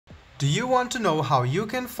Do you want to know how you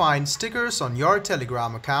can find stickers on your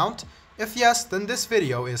Telegram account? If yes, then this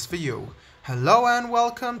video is for you. Hello and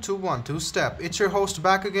welcome to 1-2-Step. It's your host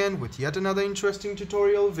back again with yet another interesting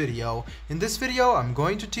tutorial video. In this video, I'm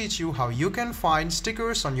going to teach you how you can find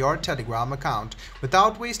stickers on your Telegram account.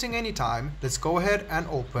 Without wasting any time, let's go ahead and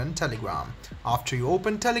open Telegram. After you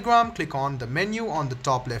open Telegram, click on the menu on the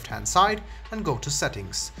top left hand side and go to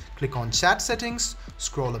Settings. Click on Chat Settings,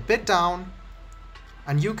 scroll a bit down,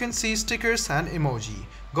 and you can see stickers and emoji.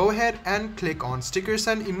 Go ahead and click on stickers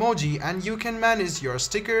and emoji and you can manage your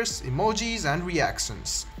stickers, emojis and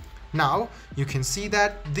reactions. Now you can see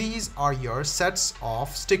that these are your sets of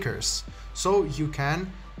stickers. So you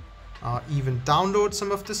can even download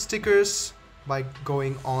some of the stickers by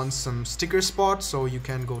going on some sticker spots. So you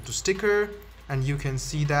can go to sticker and you can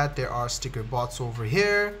see that there are sticker bots over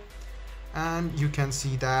here, and you can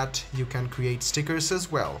see that you can create stickers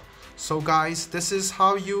as well. So guys, this is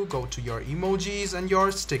how you go to your emojis and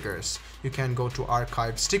your stickers. You can go to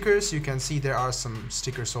archive stickers. You can see there are some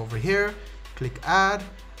stickers over here. Click add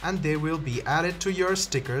and they will be added to your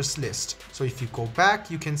stickers list. So if you go back,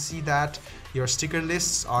 you can see that your sticker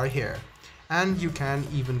lists are here. And you can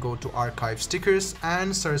even go to archive stickers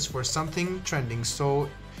and search for something trending. So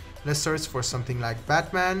let's search for something like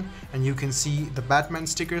Batman, and you can see the Batman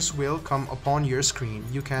stickers will come upon your screen.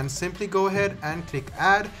 You can simply go ahead and click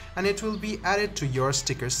add and it will be added to your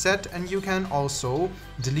sticker set, and you can also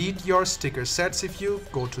delete your sticker sets if you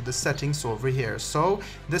go to the settings over here. So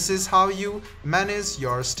this is how you manage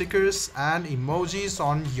your stickers and emojis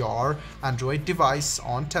on your Android device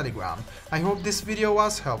on Telegram. I hope this video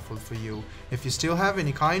was helpful for you. If you still have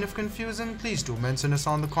any kind of confusion, please do mention us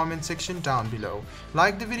on the comment section down below.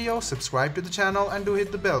 Like the video, subscribe to the channel and do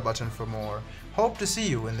hit the bell button for more. Hope to see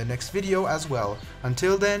you in the next video as well.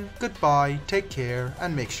 Until then, goodbye, take care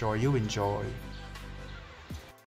and make sure you enjoy.